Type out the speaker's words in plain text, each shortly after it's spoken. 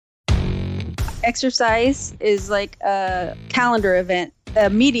Exercise is like a calendar event,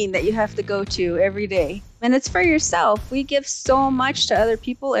 a meeting that you have to go to every day. And it's for yourself. We give so much to other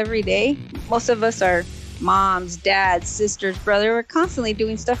people every day. Most of us are moms, dads, sisters, brother. We're constantly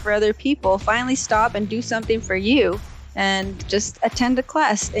doing stuff for other people. Finally stop and do something for you and just attend a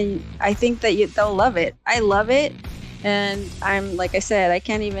class. And I think that they'll love it. I love it. And like I said, I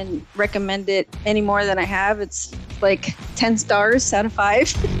can't even recommend it any more than I have. It's like 10 stars out of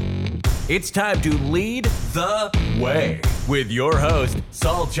 5. It's time to lead the way with your host,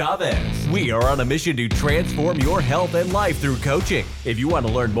 Saul Chavez. We are on a mission to transform your health and life through coaching. If you want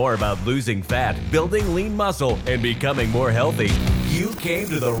to learn more about losing fat, building lean muscle, and becoming more healthy, you came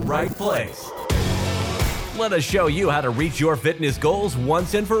to the right place. Let us show you how to reach your fitness goals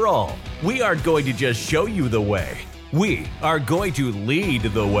once and for all. We aren't going to just show you the way. We are going to lead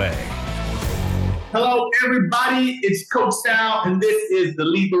the way. Hello, everybody. It's Coach Sal, and this is the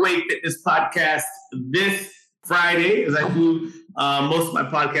Lead the Way Fitness Podcast. This Friday, as I do most of my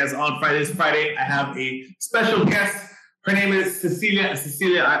podcasts on Friday, this Friday, I have a special guest. Her name is Cecilia.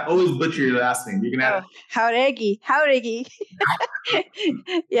 Cecilia, I always butcher your last name. You can have Jaruagei.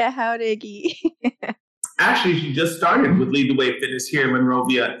 Yeah, Jaruagei. Actually, she just started with Lead the Way Fitness here in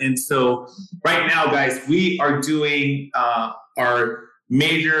Monrovia. And so right now, guys, we are doing our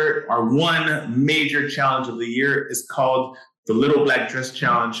one major challenge of the year is called the Little Black Dress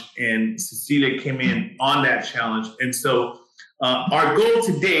Challenge. And Cecilia came in on that challenge. And so our goal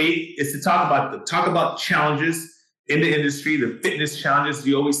today is to talk about challenges in the industry, the fitness challenges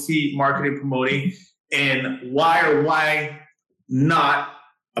you always see marketing, promoting, and why or why not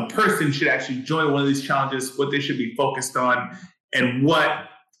a person should actually join one of these challenges, what they should be focused on, and what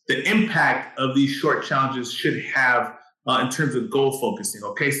the impact of these short challenges should have in terms of goal focusing.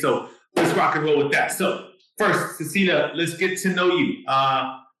 Okay, so let's rock and roll with that. So first, Cecilia, let's get to know you.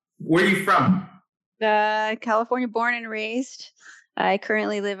 Where are you from? California, born and raised. I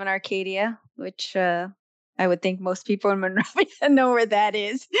currently live in Arcadia, which I would think most people in Monrovia know where that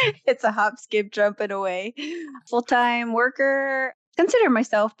is. It's a hop, skip, jump, and away. Full-time worker. Consider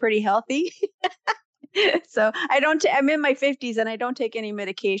myself pretty healthy. So I'm in my 50s and I don't take any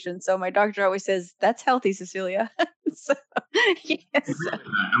medication. So my doctor always says, that's healthy, Cecilia. So, yes.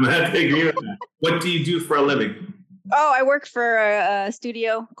 I'm going to have to agree with that. What do you do for a living? Oh, I work for a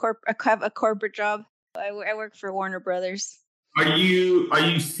studio, a corporate job. I work for Warner Brothers. Are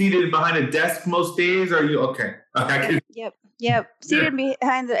you seated behind a desk most days? Or are you okay? Yep. Seated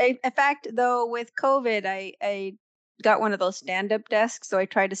behind in fact, though, with COVID, I got one of those stand-up desks, so I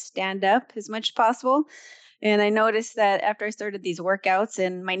tried to stand up as much as possible. And I noticed that after I started these workouts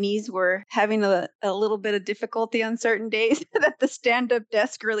and my knees were having a little bit of difficulty on certain days, that the stand-up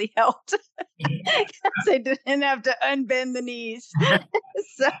desk really helped because I didn't have to unbend the knees. But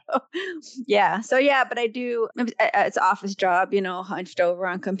I do, it's an office job, hunched over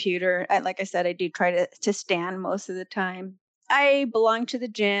on computer. Like I said, I do try to stand most of the time. I belong to the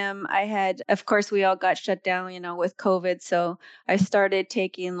gym. Of course, we all got shut down, with COVID. So I started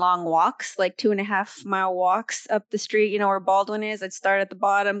taking long walks, like 2.5-mile walks up the street, where Baldwin is. I'd start at the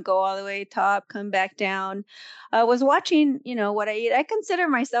bottom, go all the way top, come back down. I was watching, what I eat. I consider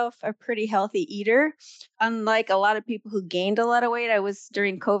myself a pretty healthy eater. Unlike a lot of people who gained a lot of weight,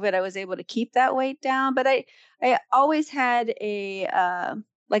 during COVID, I was able to keep that weight down. But I always had a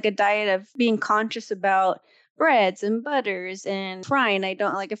diet of being conscious about breads and butters and frying. I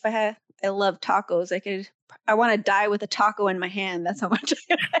love tacos. I want to die with a taco in my hand. That's how much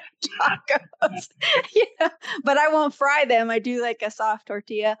I like tacos. But I won't fry them. I do like a soft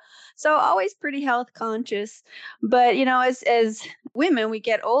tortilla. So always pretty health conscious. But, as women, we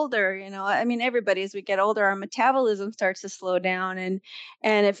get older, everybody, as we get older, our metabolism starts to slow down and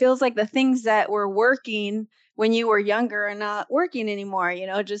it feels like the things that were working when you were younger are not working anymore,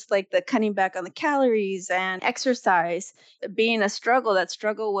 just like the cutting back on the calories and exercise being a struggle. That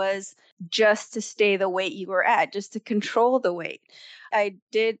struggle was just to stay the weight you were at, just to control the weight. I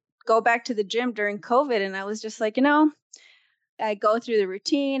did go back to the gym during COVID and I was just like, I go through the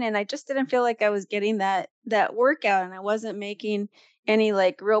routine and I just didn't feel like I was getting that workout and I wasn't making any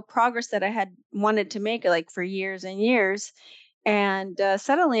like real progress that I had wanted to make like for years and years. And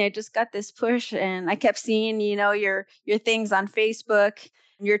suddenly I just got this push and I kept seeing, your things on Facebook,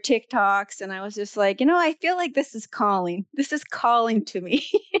 your TikToks. And I was just like, I feel like this is calling. This is calling to me.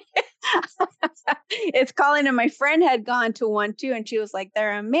 It's calling, and my friend had gone to one too, and she was like,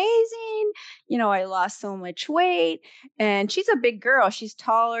 they're amazing. I lost so much weight. And she's a big girl. She's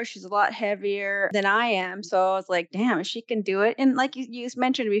taller. She's a lot heavier than I am. So I was like, damn, if she can do it. And like you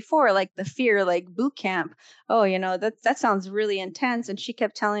mentioned before, like the fear, like boot camp. Oh, that sounds really intense. And she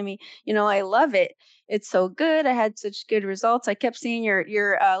kept telling me, I love it. It's so good. I had such good results. I kept seeing your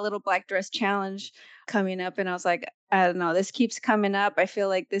little black dress challenge coming up, and I was like, I don't know, this keeps coming up. I feel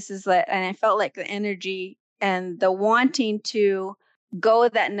like this is like, and I felt like the energy and the wanting to go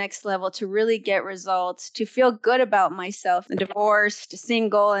that next level, to really get results, to feel good about myself, and divorced,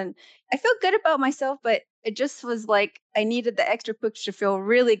 single, and I feel good about myself, but it just was like I needed the extra push to feel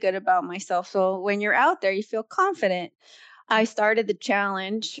really good about myself. So when you're out there, you feel confident. I started the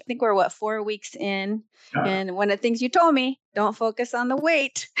challenge. I think we're 4 weeks in. And one of the things you told me, don't focus on the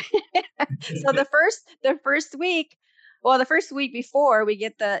weight. So the first week before we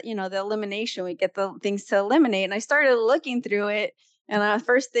get the elimination, we get the things to eliminate. And I started looking through it. And the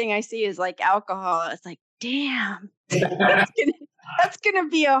first thing I see is like alcohol. It's like, damn, that's gonna that's gonna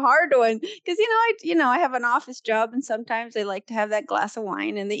be a hard one. Because I have an office job, and sometimes I like to have that glass of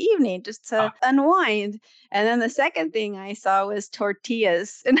wine in the evening just to unwind. And then the second thing I saw was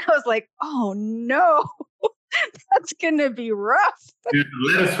tortillas. And I was like, oh no, that's gonna be rough. Dude,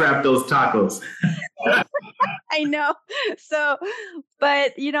 let us wrap those tacos. I know. So,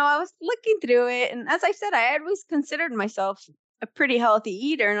 but I was looking through it, and as I said, I always considered myself a pretty healthy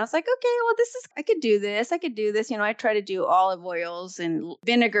eater, and I was like, okay, well, I could do this. I could do this. I try to do olive oils and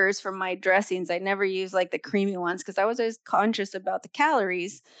vinegars for my dressings. I never use like the creamy ones because I was always conscious about the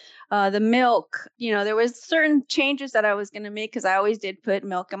calories. The milk, there was certain changes that I was going to make because I always did put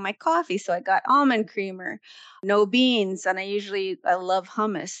milk in my coffee. So I got almond creamer, no beans, and I love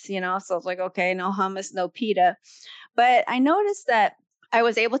hummus, so I was like, okay, no hummus, no pita. But I noticed that I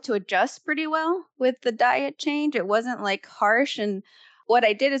was able to adjust pretty well with the diet change. It wasn't like harsh. And what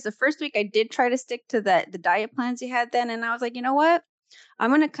I did is the first week I did try to stick to the diet plans you had then. And I was like, you know what?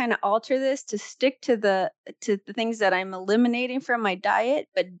 I'm going to kind of alter this to stick to the things that I'm eliminating from my diet,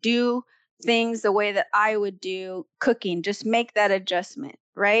 but do things the way that I would do cooking. Just make that adjustment,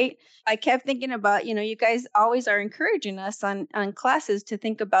 right? I kept thinking about, you guys always are encouraging us on classes to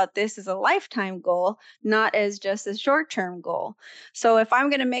think about this as a lifetime goal, not as just a short-term goal. So if I'm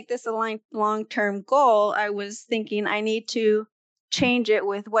going to make this a long-term goal, I was thinking I need to change it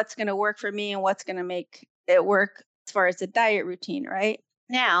with what's going to work for me and what's going to make it work as far as the diet routine, right?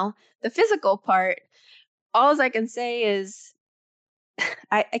 Now, the physical part, all I can say is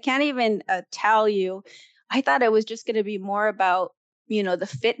I can't even tell you. I thought it was just going to be more about,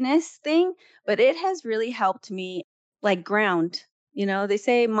 the fitness thing, but it has really helped me like ground. They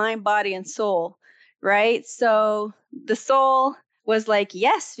say mind, body, and soul, right? So the soul was like,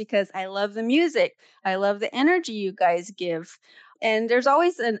 yes, because I love the music. I love the energy you guys give. And there's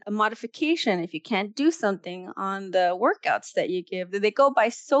always a modification if you can't do something on the workouts that you give. They go by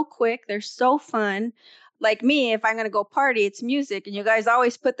so quick. They're so fun. Like me, if I'm going to go party, it's music. And you guys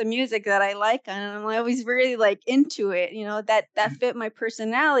always put the music that I like on. And I'm always really like into it, that fit my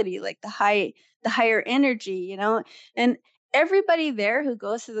personality, like the higher energy, and everybody there who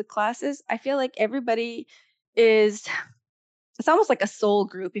goes to the classes, I feel like everybody is, it's almost like a soul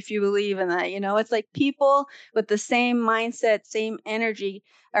group, if you believe in that. It's like people with the same mindset, same energy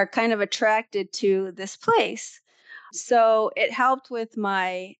are kind of attracted to this place. So it helped with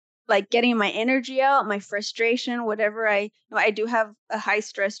my like getting my energy out, my frustration, whatever. I do have a high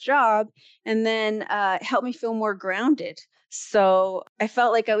stress job, and then it helped me feel more grounded. So I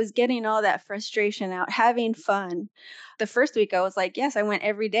felt like I was getting all that frustration out, having fun. The first week I was like, yes, I went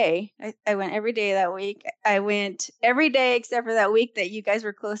every day. I went every day that week. I went every day except for that week that you guys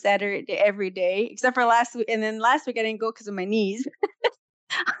were closed Saturday every day, except for last week. And then last week I didn't go because of my knees.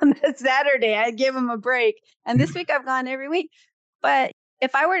 On that Saturday, I give them a break. And this week I've gone every week. But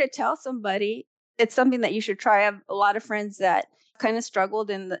if I were to tell somebody, it's something that you should try. I have a lot of friends that kind of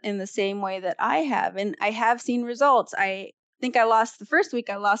struggled in the same way that I have, and I have seen results. I think the first week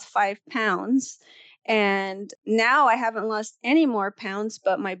I lost 5 pounds, and now I haven't lost any more pounds,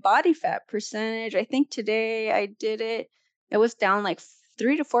 but my body fat percentage, I think today I did it, it was down like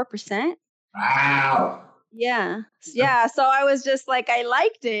 3 to 4%. Wow. Yeah. Yeah. So I was just like, I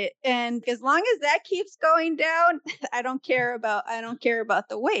liked it. And as long as that keeps going down, I don't care about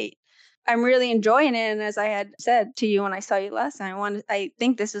the weight. I'm really enjoying it. And as I had said to you when I saw you last time, I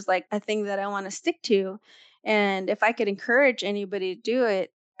think this is like a thing that I want to stick to. And if I could encourage anybody to do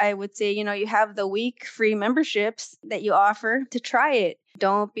it, I would say, you have the week free memberships that you offer to try it.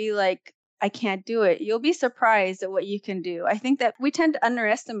 Don't be like, I can't do it. You'll be surprised at what you can do. I think that we tend to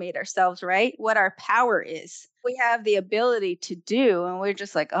underestimate ourselves, right? What our power is. We have the ability to do, and we're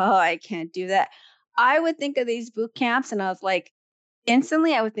just like, oh, I can't do that. I would think of these boot camps and I was like,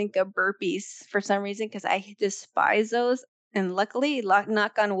 instantly, I would think of burpees for some reason because I despise those. And luckily,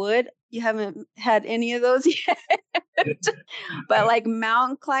 knock on wood, you haven't had any of those yet. But like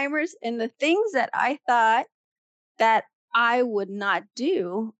mountain climbers and the things that I thought that I would not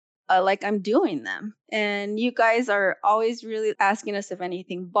do, like I'm doing them. And you guys are always really asking us if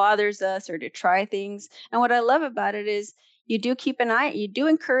anything bothers us or to try things. And what I love about it is you do keep an eye, you do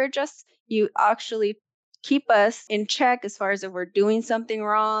encourage us, you actually keep us in check as far as if we're doing something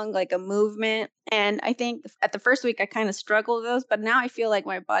wrong, like a movement. And I think at the first week, I kind of struggled with those, but now I feel like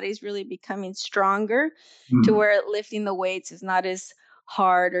my body's really becoming stronger to Mm. where lifting the weights is not as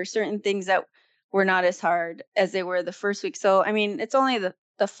hard or certain things that were not as hard as they were the first week. So, I mean, it's only the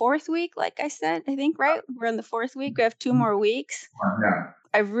fourth week, like I said, I think, right? We're in the fourth week. We have 2 more weeks. Yeah.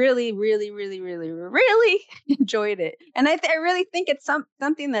 I really, really, really, really, really enjoyed it. And I really think it's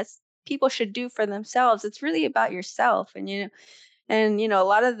something that people should do for themselves. It's really about yourself. And a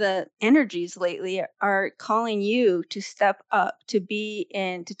lot of the energies lately are calling you to step up, to be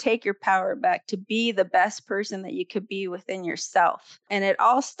in, to take your power back, to be the best person that you could be within yourself. And it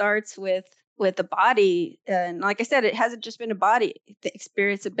all starts with the body. And like I said, it hasn't just been a body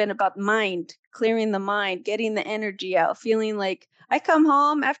experience. It's been about mind, clearing the mind, getting the energy out, feeling like I come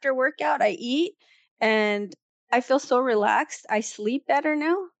home after workout, I eat, and I feel so relaxed. I sleep better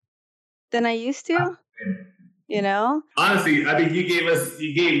now than I used to, you know? Honestly, I mean, you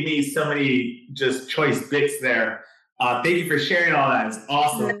gave me so many just choice bits there. Thank you for sharing all that. It's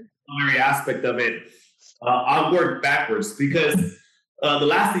awesome. Mhm. Every aspect of it. I'll work backwards because the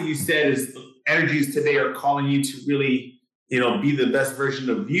last thing you said is energies today are calling you to really, be the best version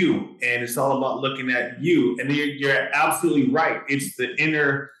of you, and it's all about looking at you. And you're absolutely right. It's the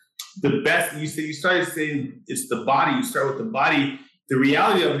inner, the best. You started saying it's the body. You start with the body. The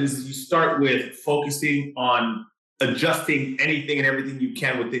reality of it is you start with focusing on adjusting anything and everything you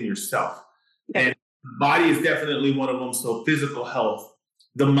can within yourself. Yep. And the body is definitely one of them. So physical health,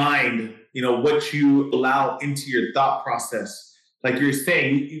 the mind, what you allow into your thought process. Like you're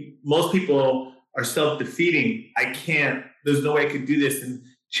saying, most people are self-defeating. I can't, there's no way I could do this. And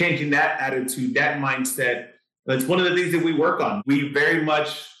changing that attitude, that mindset, that's one of the things that we work on. We very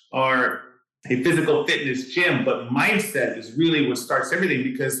much are a physical fitness gym, but mindset is really what starts everything,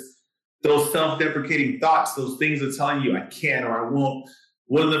 because those self-deprecating thoughts, those things are telling you I can't or I won't.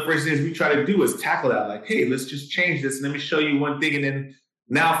 One of the first things we try to do is tackle that. Like, hey, let's just change this. And let me show you one thing. And then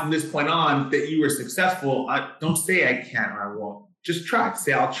now from this point on that you were successful, don't say I can't or I won't. Just try.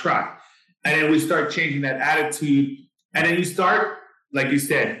 Say I'll try. And then we start changing that attitude. And then you start, like you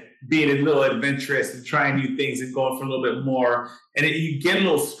said, being a little adventurous and trying new things and going for a little bit more. And then you get a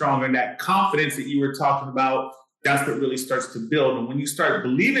little stronger. And that confidence that you were talking about, that's what really starts to build. And when you start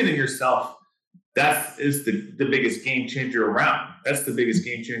believing in yourself, that is the biggest game changer around. That's the biggest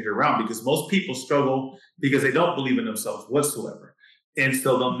game changer around, because most people struggle because they don't believe in themselves whatsoever. And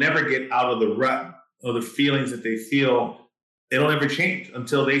so they'll never get out of the rut of the feelings that they feel. They don't ever change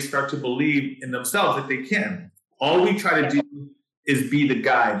until they start to believe in themselves that they can. All we try to do is be the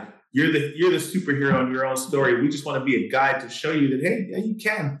guide. You're the superhero in your own story. We just want to be a guide to show you that, hey, yeah, you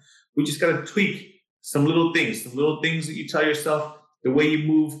can. We just got to tweak some little things that you tell yourself, the way you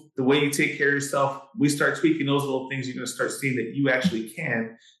move, the way you take care of yourself. We start tweaking those little things. You're going to start seeing that you actually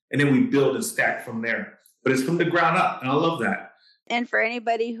can. And then we build and stack from there. But it's from the ground up. And I love that. And for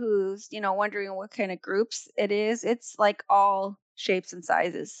anybody who's, wondering what kind of groups it is, it's like all shapes and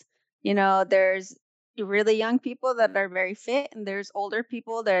sizes. There's really young people that are very fit, and there's older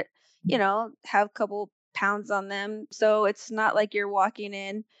people that, have a couple pounds on them. So it's not like you're walking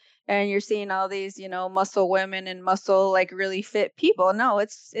in and you're seeing all these, muscle women and muscle, like really fit people. No,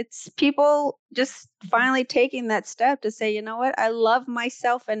 it's people just finally taking that step to say, you know what, I love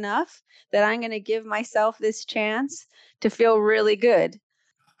myself enough that I'm going to give myself this chance to feel really good.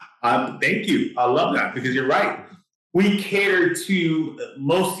 Thank you. I love that, because you're right. We cater to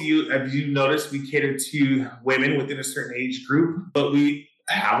most of you, as you noticed, we cater to women within a certain age group, but we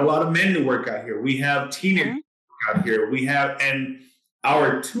have a lot of men to work out here. We have teenagers out here. And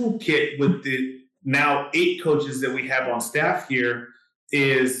our toolkit with the now 8 coaches that we have on staff here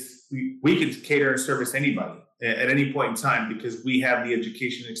is we can cater and service anybody at any point in time, because we have the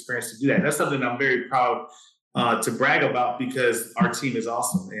education and experience to do that. And that's something I'm very proud to brag about, because our team is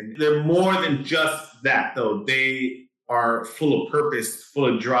awesome. And they're more than just that, though. They are full of purpose, full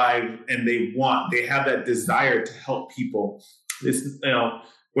of drive, and they have that desire to help people.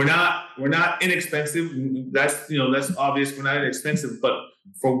 we're not inexpensive. That's obvious. We're not inexpensive, but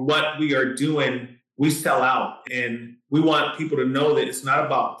for what we are doing, we sell out, and we want people to know that it's not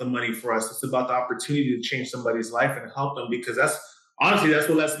about the money for us. It's about the opportunity to change somebody's life and help them, because that's what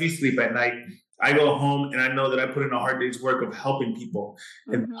lets me sleep at night. I go home and I know that I put in a hard day's work of helping people,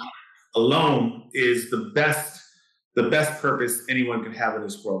 and alone is the best purpose anyone can have in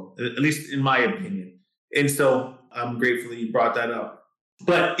this world, at least in my opinion. And so I'm grateful that you brought that up.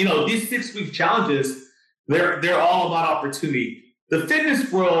 But these 6-week challenges, they're all about opportunity. The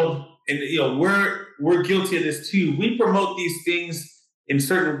fitness world, and we're guilty of this too. We promote these things in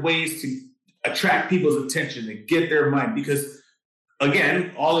certain ways to attract people's attention and get their mind, because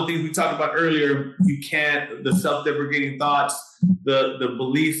again, all the things we talked about earlier, the self-deprecating thoughts, the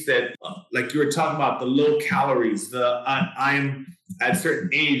beliefs that, like you were talking about, the low calories, I'm at a certain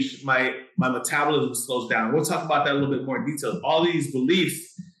age, my metabolism slows down. We'll talk about that a little bit more in detail. All these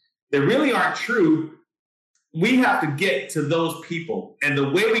beliefs that really aren't true, we have to get to those people. And the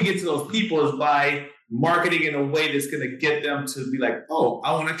way we get to those people is by marketing in a way that's going to get them to be like, oh,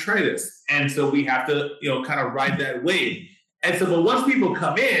 I want to try this. And so we have to, kind of ride that wave. And so, but once people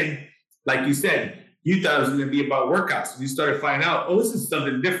come in, like you said, you thought it was going to be about workouts. And you started finding out, oh, this is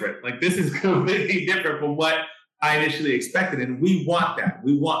something different. Like, this is completely different from what I initially expected. And we want that.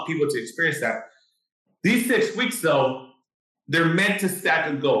 We want people to experience that. These 6 weeks, though, they're meant to stack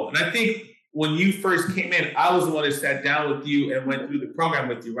a goal. And I think when you first came in, I was the one that sat down with you and went through the program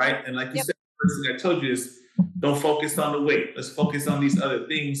with you, right? And like you said, the first thing I told you is, don't focus on the weight. Let's focus on these other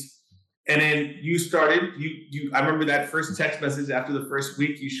things. And then you started, I remember that first text message after the first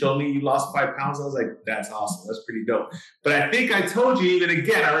week, you showed me you lost 5 pounds. I was like, that's awesome. That's pretty dope. But I think I told you, even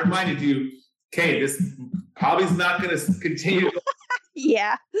again, I reminded you, okay, this probably is not going to continue.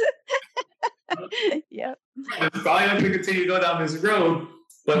 Yeah. Yep. It's probably not going to continue to go down this road,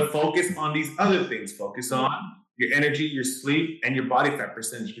 but focus on these other things. Focus on your energy, your sleep, and your body fat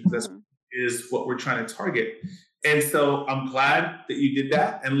percentage, because that's is what we're trying to target. And so I'm glad that you did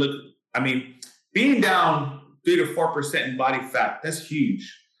that. And look, I mean, being down 3 to 4% in body fat, that's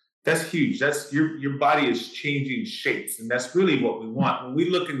huge. That's huge. That's your body is changing shapes. And that's really what we want. When we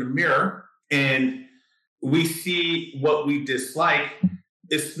look in the mirror and we see what we dislike,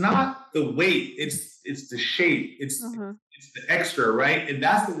 it's not the weight, it's the shape, it's the extra, right? And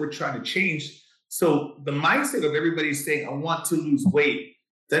that's what we're trying to change. So the mindset of everybody saying, I want to lose weight,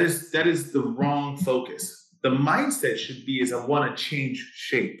 that is the wrong focus. The mindset should be is I want to change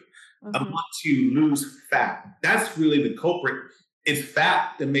shape. I want to lose fat. That's really the culprit. It's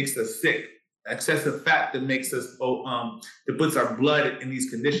fat that makes us sick. Excessive fat that makes us, that puts our blood in these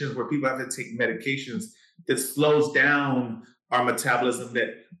conditions where people have to take medications that slows down our metabolism,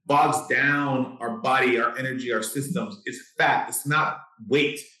 that bogs down our body, our energy, our systems. It's fat. It's not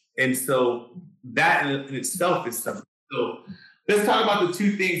weight. And so that in itself is something. So let's talk about the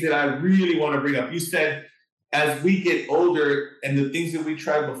 2 things that I really want to bring up. You said, as we get older and the things that we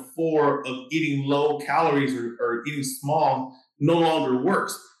tried before of eating low calories or eating small no longer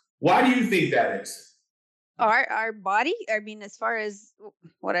works. Why do you think that is? Our body, I mean, as far as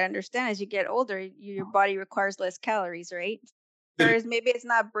what I understand, as you get older, your body requires less calories, right? Whereas maybe it's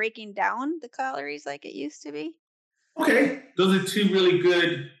not breaking down the calories like it used to be. Okay, those are 2 really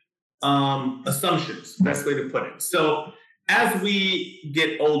good assumptions, best way to put it. So as we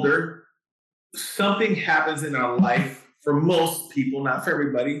get older, something happens in our life for most people, not for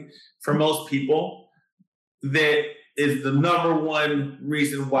everybody, for most people, that is the number one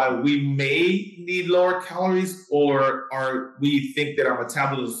reason why we may need lower calories or we think that our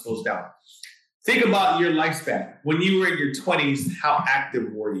metabolism slows down. Think about your lifespan. When you were in your 20s, how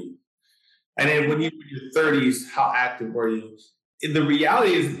active were you? And then when you were in your 30s, how active were you? And the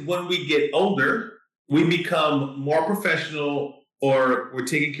reality is when we get older, we become more professional, or we're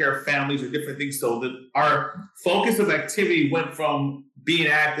taking care of families or different things. So that our focus of activity went from being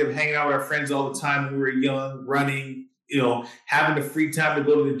active, hanging out with our friends all the time when we were young, running, having the free time to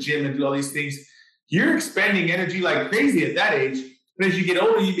go to the gym and do all these things. You're expending energy like crazy at that age. But as you get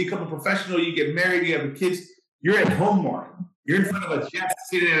older, you become a professional, you get married, you have kids, you're at home more. You're in front of a jet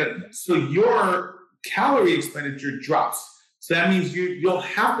sitting so your calorie expenditure drops. So that means you don't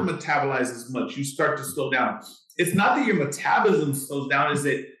have to metabolize as much. You start to slow down. It's not that your metabolism slows down, it's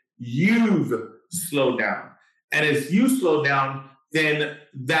that you've slowed down. And as you slow down, then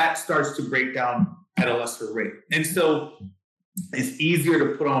that starts to break down at a lesser rate. And so it's easier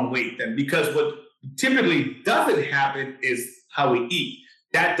to put on weight then, because what typically doesn't happen is how we eat.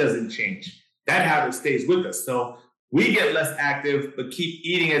 That doesn't change. That habit stays with us. So we get less active, but keep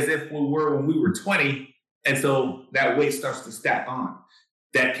eating as if we were when we were 20. And so that weight starts to stack on.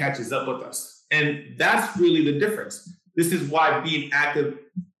 that catches up with us. And that's really the difference. This is why being active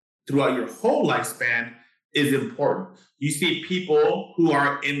throughout your whole lifespan is important. You see people who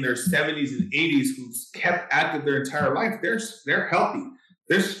are in their 70s and 80s who've kept active their entire life. They're healthy,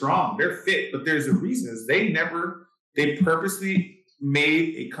 they're strong, they're fit, but there's a reason. Is they purposely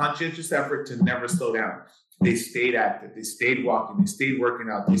made a conscientious effort to never slow down. They stayed active, they stayed walking, they stayed working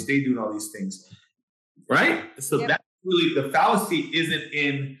out, they stayed doing all these things. Right? So Yep. that's really the fallacy isn't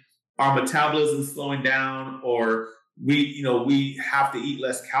in our metabolism slowing down or we have to eat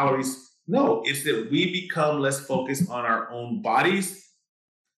less calories. No, it's that we become less focused on our own bodies,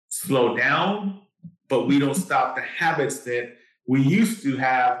 slow down, but we don't stop the habits that we used to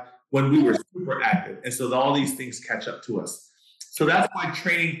have when we were super active. And so all these things catch up to us. So that's why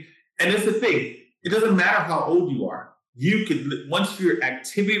training, and it's the thing, it doesn't matter how old you are. You could, once your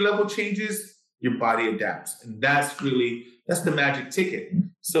activity level changes, your body adapts. And that's the magic ticket.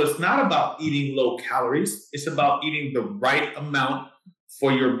 So it's not about eating low calories, it's about eating the right amount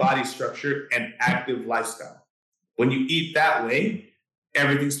for your body structure and active lifestyle. When you eat that way,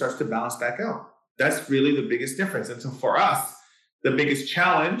 everything starts to balance back out. That's really the biggest difference. And so for us, the biggest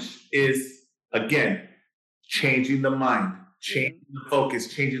challenge is, again, changing the mind, changing the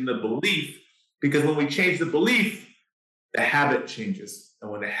focus, changing the belief. Because when we change the belief, the habit changes. And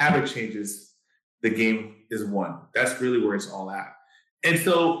when the habit changes, the game is won. That's really where it's all at. And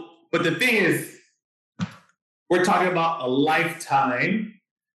so, but the thing is, we're talking about a lifetime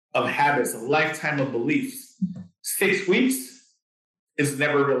of habits, a lifetime of beliefs. 6 weeks is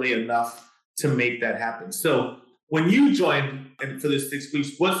never really enough to make that happen. So when you joined and for the 6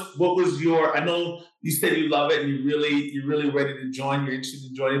 weeks, what was your, I know you said you love it and you're really ready to join, you're interested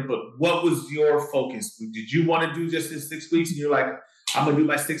in joining, but what was your focus? Did you want to do just this 6 weeks and you're like, I'm gonna do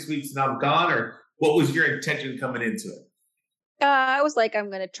my 6 weeks and I'm gone? Or what was your intention coming into it? I was like, I'm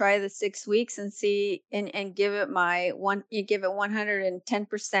going to try the 6 weeks and see and give it you give it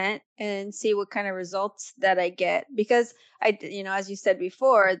 110% and see what kind of results that I get. Because as you said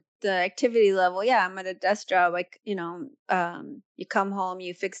before, the activity level, yeah, I'm at a desk job. Like, you come home,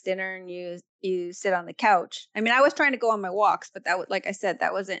 you fix dinner and you sit on the couch. I mean, I was trying to go on my walks, but that was, like I said,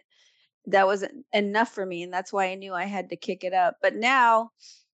 that wasn't enough for me. And that's why I knew I had to kick it up. But now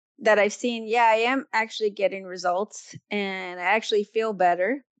that I've seen, yeah, I am actually getting results and I actually feel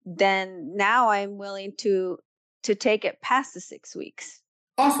better, then now I'm willing to take it past the 6 weeks.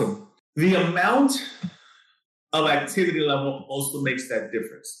 Awesome. The amount of activity level also makes that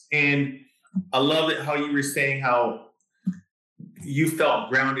difference. And I love it how you were saying how you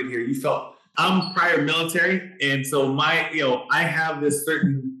felt grounded here. You felt, I'm prior military. And so I have this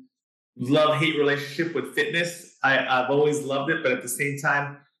certain love-hate relationship with fitness. I've always loved it, but at the same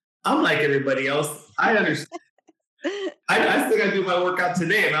time, I'm like everybody else. I understand. I still got to do my workout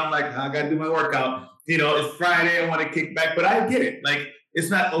today, and I'm like, I got to do my workout. It's Friday. I want to kick back, but I get it. Like,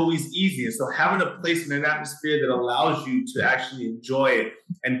 it's not always easy. And so having a place in an atmosphere that allows you to actually enjoy it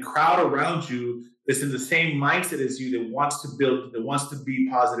and crowd around you that's in the same mindset as you, that wants to build, that wants to be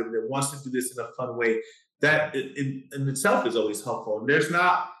positive, that wants to do this in a fun way, that in itself is always helpful. And there's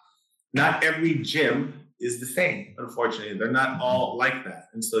not every gym is the same, unfortunately. They're not all like that.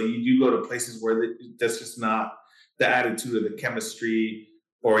 And so you do go to places where that's just not the attitude or the chemistry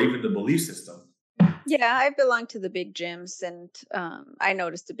or even the belief system. Yeah, I belong to the big gyms, and I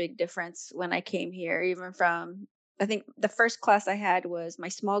noticed a big difference when I came here. Even from, I think the first class I had was my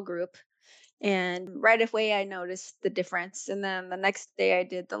small group, and right away I noticed the difference. And then the next day I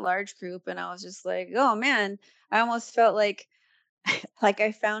did the large group, and I was just like, oh man, I almost felt like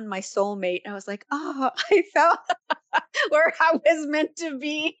I found my soulmate. I was like, oh, I found where I was meant to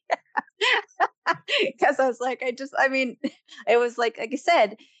be. Because I was like, I mean, it was like I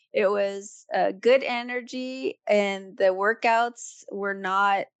said, it was good energy, and the workouts were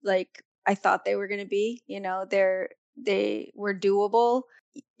not like I thought they were going to be. They were doable.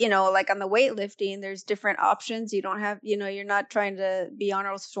 Like on the weightlifting, there's different options. You don't have, you're not trying to be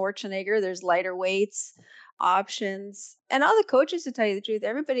Arnold Schwarzenegger. There's lighter weights options, and all the coaches, to tell you the truth,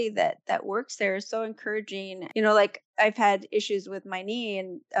 everybody that works there is so encouraging. Like I've had issues with my knee,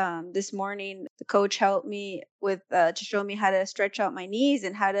 and this morning the coach helped me with to show me how to stretch out my knees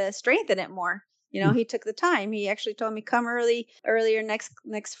and how to strengthen it more. He took the time. He actually told me, come earlier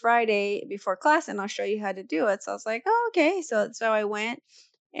next Friday before class, and I'll show you how to do it. So I was like, oh, okay. So I went,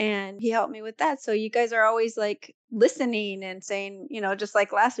 and he helped me with that. So you guys are always like listening and saying, just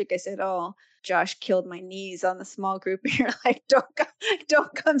like last week I said, oh, Josh killed my knees on the small group. You're like,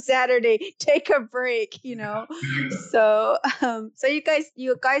 don't come Saturday. Take a break, So, so you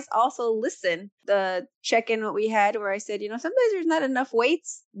guys also listen. The check-in what we had where I said, sometimes there's not enough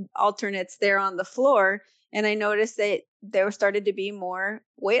weights alternates there on the floor. And I noticed that there started to be more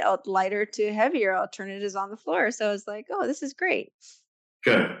lighter to heavier alternatives on the floor. So I was like, oh, this is great.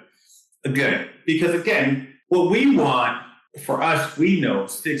 Good. Good. Because again, what we want for us, we know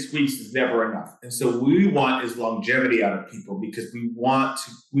 6 weeks is never enough. And so what we want is longevity out of people because we want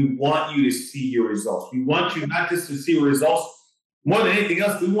you to see your results. We want you not just to see results, more than anything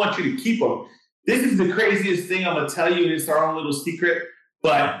else, we want you to keep them. This is the craziest thing I'm going to tell you, and it's our own little secret,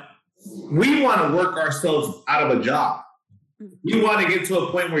 but we want to work ourselves out of a job. We want to get to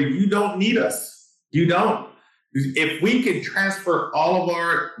a point where you don't need us. You don't. If we can transfer all of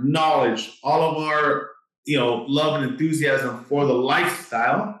our knowledge, all of our love and enthusiasm for the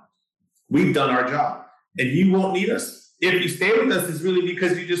lifestyle, we've done our job. And you won't need us. If you stay with us, it's really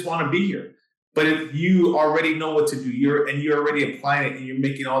because you just want to be here. But if you already know what to do, you're already applying it, and you're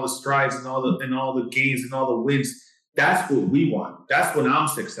making all the strides and all the gains and all the wins. That's what we want. That's when I'm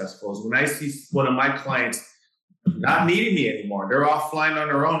successful. Is when I see one of my clients not needing me anymore. They're off flying on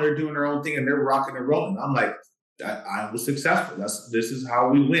their own. They're doing their own thing, and they're rocking and rolling. I'm like, I was successful. This is how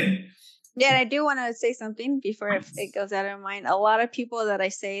we win. Yeah, and I do want to say something before it goes out of mind. A lot of people that I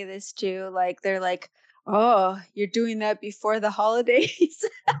say this to, like, they're like, oh, you're doing that before the holidays?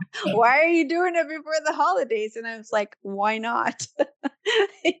 Why are you doing it before the holidays? And I was like, why not?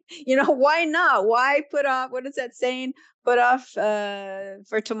 Why not? Why put off, what is that saying? Put off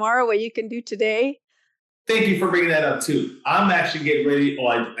for tomorrow what you can do today. Thank you for bringing that up too. I'm actually getting ready.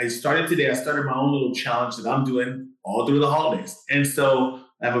 I started today. I started my own little challenge that I'm doing all through the holidays. And so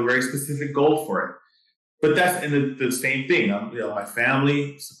I have a very specific goal for it. But that's the same thing. My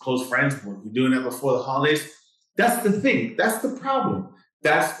family, some close friends, we're doing that before the holidays. That's the thing. That's the problem.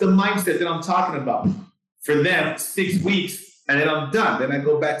 That's the mindset that I'm talking about. For them, 6 weeks, and then I'm done. Then I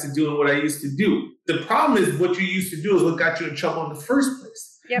go back to doing what I used to do. The problem is what you used to do is what got you in trouble in the first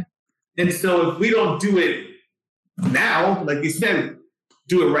place. Yep. And so if we don't do it now, like you said,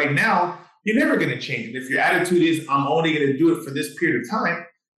 do it right now, you're never going to change it. If your attitude is, I'm only going to do it for this period of time,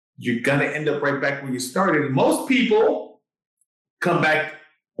 you're going to end up right back where you started. And most people come back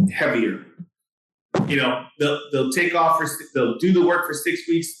heavier. They'll take off they'll do the work for 6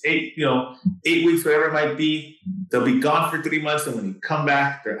 weeks, 8 weeks, whatever it might be. They'll be gone for 3 months. And when they come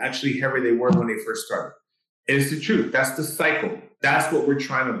back, they're actually heavier they were when they first started. And it's the truth. That's the cycle. That's what we're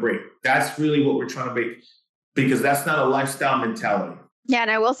trying to break. That's really what we're trying to break, because that's not a lifestyle mentality. Yeah. And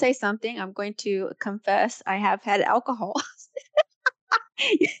I will say something. I'm going to confess. I have had alcohol.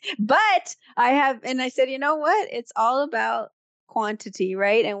 But I said, you know what? It's all about quantity,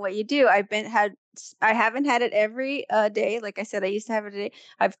 right? And what you do. I haven't had it every day. Like I said, I used to have it a day.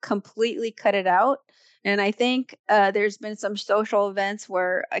 I've completely cut it out. And I think there's been some social events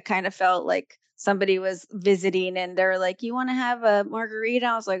where I kind of felt like somebody was visiting and they're like, you want to have a margarita?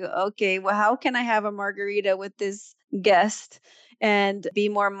 I was like, okay, well, how can I have a margarita with this guest and be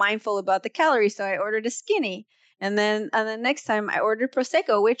more mindful about the calories? So I ordered a skinny. And then the next time I ordered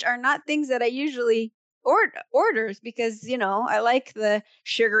Prosecco, which are not things that I usually orders because, I like the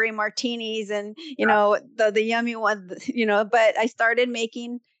sugary martinis and, the yummy ones, but I started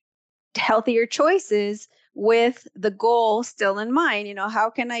making healthier choices with the goal still in mind.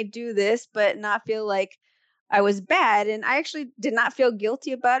 How can I do this, but not feel like I was bad? And I actually did not feel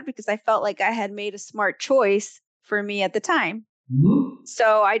guilty about it because I felt like I had made a smart choice for me at the time. Mm-hmm.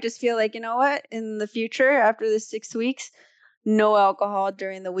 So I just feel like, you know what, in the future, after the 6 weeks, no alcohol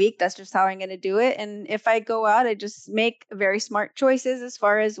during the week. That's just how I'm going to do it. And if I go out, I just make very smart choices as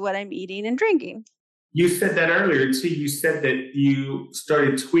far as what I'm eating and drinking. You said that earlier too. You said that you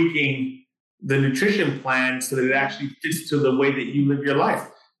started tweaking the nutrition plan so that it actually fits to the way that you live your life.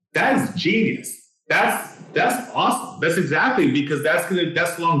 That is genius. That's awesome. That's exactly, because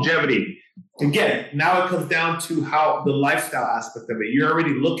that's longevity. Again, now it comes down to how the lifestyle aspect of it. You're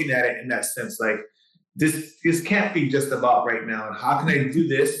already looking at it in that sense, like this can't be just about right now. And how can I do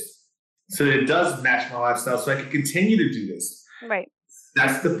this so that it does match my lifestyle so I can continue to do this? Right.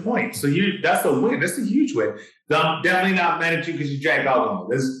 That's the point. So that's a win. That's a huge win. I'm definitely not mad at you because you drank alcohol.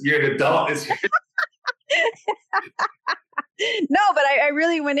 You're an adult. No, but I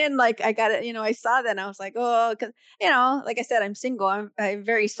really went in like I got it. I saw that and I was like, oh, because, like I said, I'm single. I'm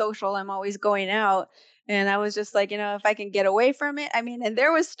very social. I'm always going out. And I was just like, if I can get away from it. I mean, and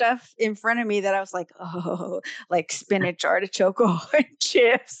there was stuff in front of me that I was like, oh, like spinach, artichoke,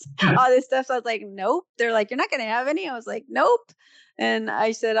 chips, all this stuff. So I was like, nope. They're like, you're not going to have any. I was like, nope. And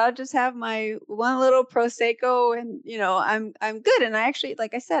I said, I'll just have my one little Prosecco and, I'm good. And I actually,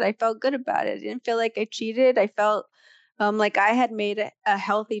 like I said, I felt good about it. I didn't feel like I cheated. I felt like I had made a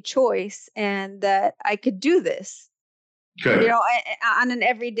healthy choice and that I could do this, Good. on an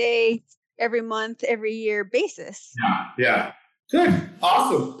everyday, every month, every year basis. Yeah. Good.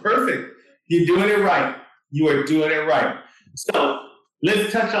 Awesome. Perfect. You're doing it right. You are doing it right. So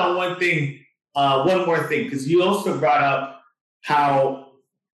let's touch on one more thing, because you also brought up how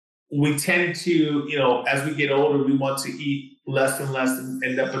we tend to, as we get older, we want to eat less and less,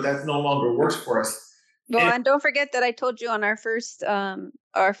 but that no longer works for us. Well, and don't forget that I told you on our first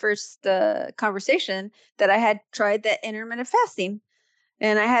conversation that I had tried that intermittent fasting.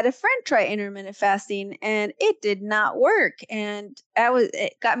 And I had a friend try intermittent fasting and it did not work. And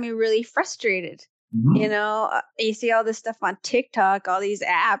it got me really frustrated. Mm-hmm. You see all this stuff on TikTok, all these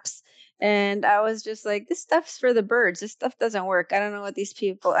apps. And I was just like, this stuff's for the birds. This stuff doesn't work. I don't know what these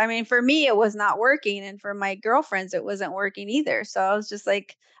people, I mean, for me, it was not working. And for my girlfriends, it wasn't working either. So I was just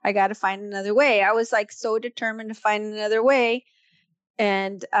like, I got to find another way. I was like so determined to find another way.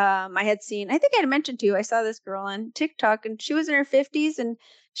 And I had seen, I think I had mentioned to you, I saw this girl on TikTok and she was in her 50s and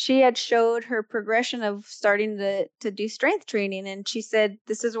she had showed her progression of starting to do strength training. And she said,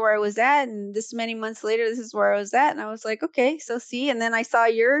 this is where I was at. And this many months later, this is where I was at. And I was like, okay, so see. And then I saw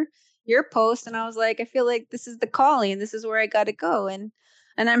your post and I was like, I feel like this is the calling. This is where I got to go. And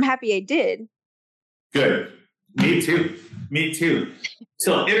I'm happy I did. Good. Me too. Me too.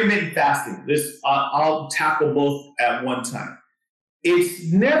 So intermittent fasting, I'll tackle both at one time.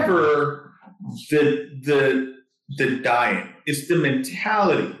 It's never the diet. It's the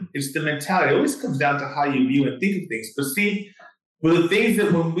mentality. It's the mentality. It always comes down to how you view and think of things. But see, the things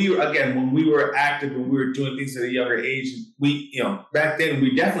that when we were active, when we were doing things at a younger age, back then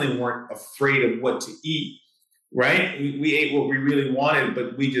we definitely weren't afraid of what to eat, right? We ate what we really wanted,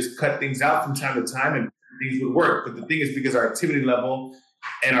 but we just cut things out from time to time and things would work. But the thing is, because our activity level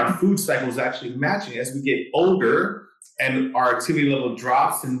and our food cycle is actually matching. As we get older, and our activity level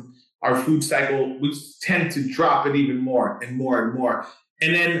drops and our food cycle, we tend to drop it even more and more and more.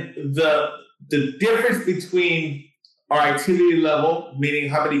 And then the difference between our activity level, meaning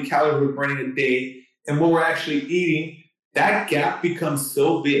how many calories we're burning a day, and what we're actually eating, that gap becomes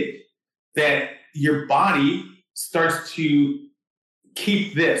so big that your body starts to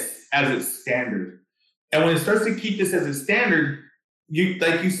keep this as its standard. And when it starts to keep this as a standard,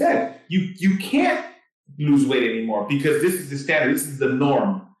 like you said, you can't lose weight anymore because this is the standard. This is the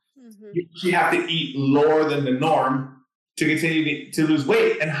norm. Mm-hmm. You have to eat lower than the norm to continue to lose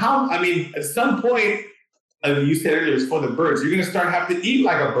weight. And at some point, you said earlier, it's for the birds. You're going to start having to eat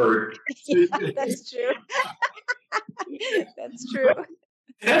like a bird. Yeah, that's true. That's true.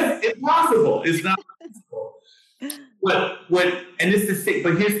 That's impossible. It's not possible. It's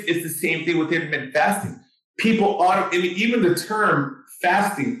the same thing with intermittent fasting. Even the term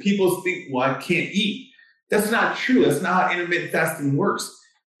fasting, people think, well, I can't eat. That's not true. That's not how intermittent fasting works.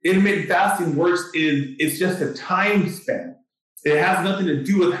 Intermittent fasting it's just a time span. It has nothing to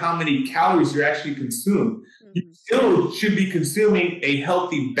do with how many calories you actually consume. Mm-hmm. You still should be consuming a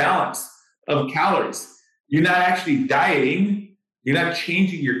healthy balance of calories. You're not actually dieting. You're not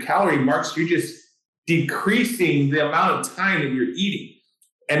changing your calorie marks. You're just decreasing the amount of time that you're eating.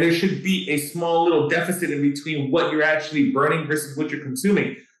 And there should be a small little deficit in between what you're actually burning versus what you're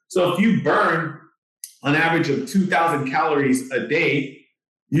consuming. So if you burn an average of 2,000 calories a day,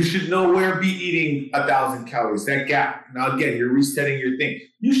 you should nowhere be eating 1,000 calories, that gap. Now, again, you're resetting your thing.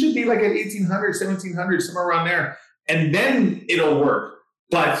 You should be like at 1,800, 1,700, somewhere around there. And then it'll work.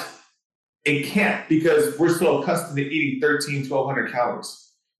 But it can't because we're so accustomed to eating 1,300, 1,200 calories.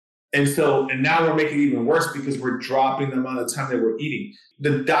 And now we're making it even worse because we're dropping the amount of time that we're eating.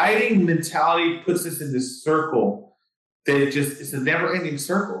 The dieting mentality puts us in this circle that it's a never-ending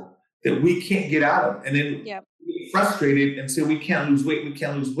circle that we can't get out of. And then we get frustrated and say, we can't lose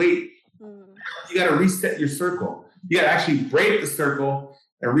weight. Mm. You got to reset your circle. You got to actually break the circle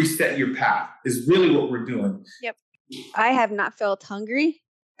and reset your path is really what we're doing. Yep. I have not felt hungry.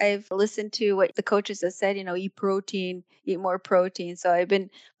 I've listened to what the coaches have said, eat more protein. So I've been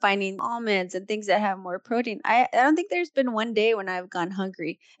finding almonds and things that have more protein. I don't think there's been one day when I've gone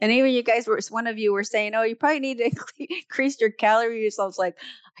hungry. And even one of you were saying, oh, you probably need to increase your calories. I was like,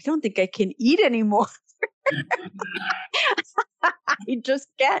 I don't think I can eat anymore. I just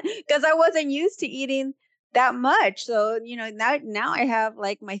can't because I wasn't used to eating that much. So, now I have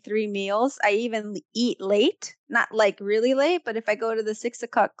like my 3 meals. I even eat late, not like really late, but if I go to the 6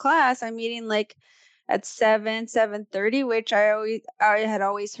 o'clock class, I'm eating like at 7:30, which I had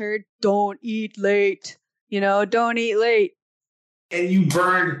always heard, don't eat late, don't eat late. And you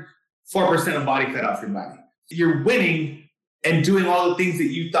burn 4% of body fat off your body. You're winning and doing all the things that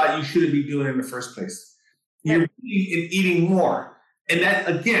you thought you shouldn't be doing in the first place. You're winning and eating more. And that,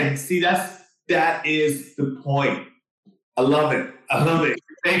 again, see, that is the point. I love it.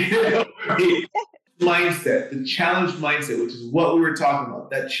 Mindset, the challenge mindset, which is what we were talking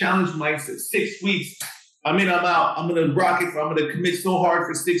about. That challenge mindset, 6 weeks. I'm in, I'm out. I'm going to rock it. I'm going to commit so hard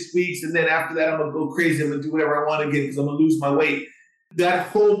for 6 weeks. And then after that, I'm going to go crazy. I'm going to do whatever I want again because I'm going to lose my weight. That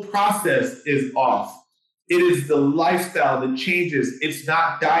whole process is off. It is the lifestyle that changes. It's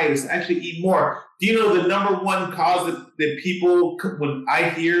not diet. It's actually eat more. Do you know the number one cause that people, when I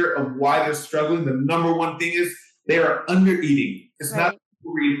hear of why they're struggling, the number one thing is they are under eating. It's not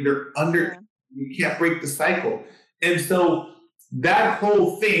overeating. They're under. Yeah. You can't break the cycle. And so that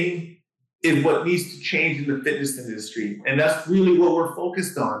whole thing is what needs to change in the fitness industry. And that's really what we're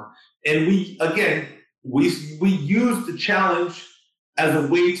focused on. And we use the challenge as a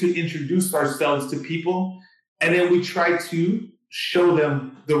way to introduce ourselves to people. And then we try to show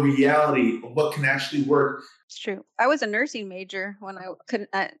them the reality of what can actually work. It's true. I was a nursing major when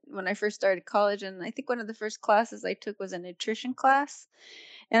I first started college. And I think one of the first classes I took was a nutrition class.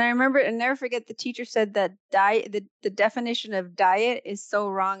 And I remember, and never forget, the teacher said that diet, the definition of diet is so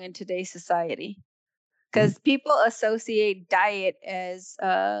wrong in today's society. Because people associate diet as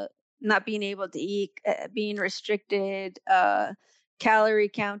not being able to eat, being restricted, calorie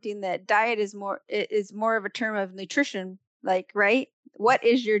counting. That diet is more of a term of nutrition. Like, right? What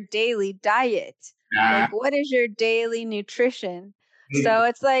is your daily diet? Like, what is your daily nutrition? So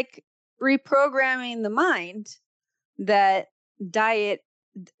it's like reprogramming the mind that diet,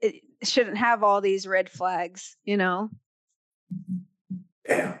 it shouldn't have all these red flags, Yeah.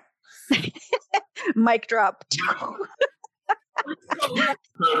 Mic drop.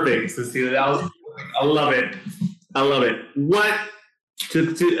 Perfect, Cecilia. I love it. What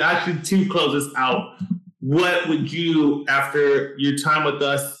to close us out? What would you, after your time with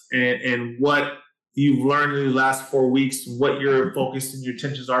us and what you've learned in the last 4 weeks, what your focus and your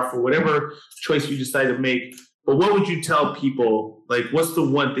intentions are for whatever choice you decide to make? But what would you tell people? Like, what's the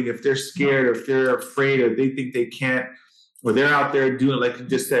one thing, if they're scared or if they're afraid or they think they can't, or they're out there doing, like you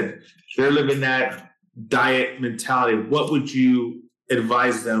just said, they're living that diet mentality, what would you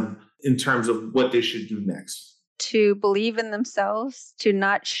advise them in terms of what they should do next? To believe in themselves, to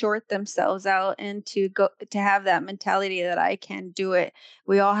not short themselves out, and to have that mentality that I can do it.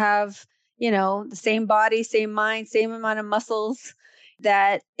 We all have, the same body, same mind, same amount of muscles,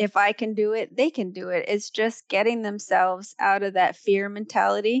 that if I can do it, they can do it. It's just getting themselves out of that fear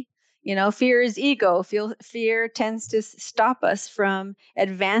mentality. Fear is ego. Fear tends to stop us from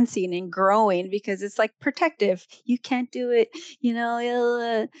advancing and growing because it's like protective. You can't do it,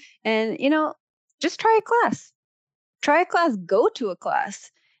 and, just try a class. Go to a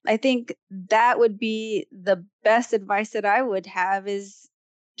class. I think that would be the best advice that I would have, is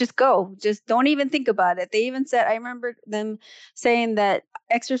just go. Just don't even think about it. They even said, I remember them saying that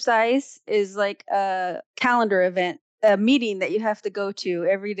exercise is like a calendar event, a meeting that you have to go to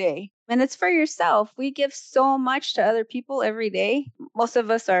every day. And it's for yourself. We give so much to other people every day. Most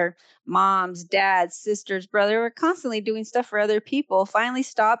of us are moms, dads, sisters, brother. We're constantly doing stuff for other people. Finally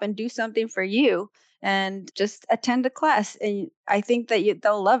stop and do something for you and just attend a class. And I think that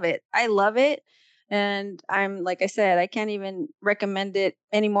they'll love it. I love it. And I'm, like I said, I can't even recommend it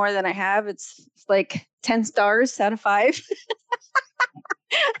any more than I have. It's like 10 stars out of 5.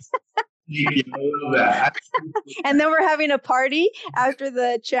 And then we're having a party after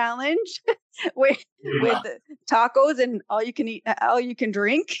the challenge with tacos and all you can eat, all you can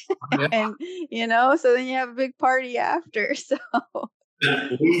drink. And, so then you have a big party after. So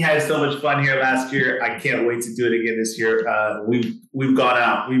we had so much fun here last year. I can't wait to do it again this year. We've gone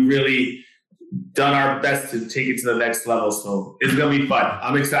out. We've really done our best to take it to the next level. So it's going to be fun.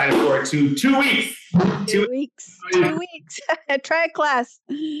 I'm excited for it too. 2 weeks. 2 weeks. 2 weeks. Try a class.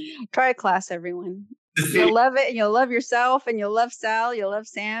 Try a class, everyone. You'll love it. And you'll love yourself, and you'll love Sal. You'll love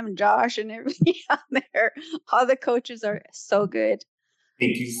Sam and Josh and everybody out there. All the coaches are so good.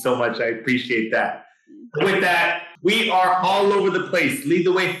 Thank you so much. I appreciate that. With that, we are all over the place.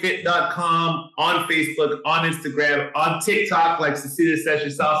 LeadTheWayFit.com, on Facebook, on Instagram, on TikTok. Like Cecilia said,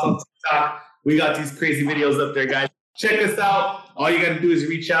 she saw us on TikTok. We got these crazy videos up there, guys. Check us out. All you got to do is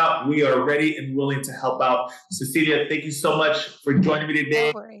reach out. We are ready and willing to help out. Cecilia, thank you so much for joining me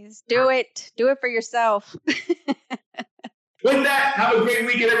today. No worries. Do it. Do it for yourself. With that, have a great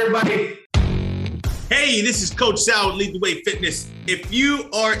weekend, everybody. Hey, this is Coach Sal with Lead the Way Fitness. If you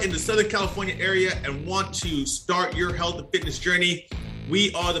are in the Southern California area and want to start your health and fitness journey,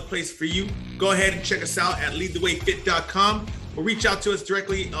 we are the place for you. Go ahead and check us out at leadthewayfit.com or reach out to us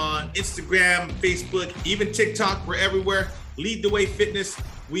directly on Instagram, Facebook, even TikTok. We're everywhere. Lead the Way Fitness.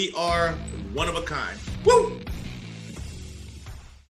 We are one of a kind. Woo!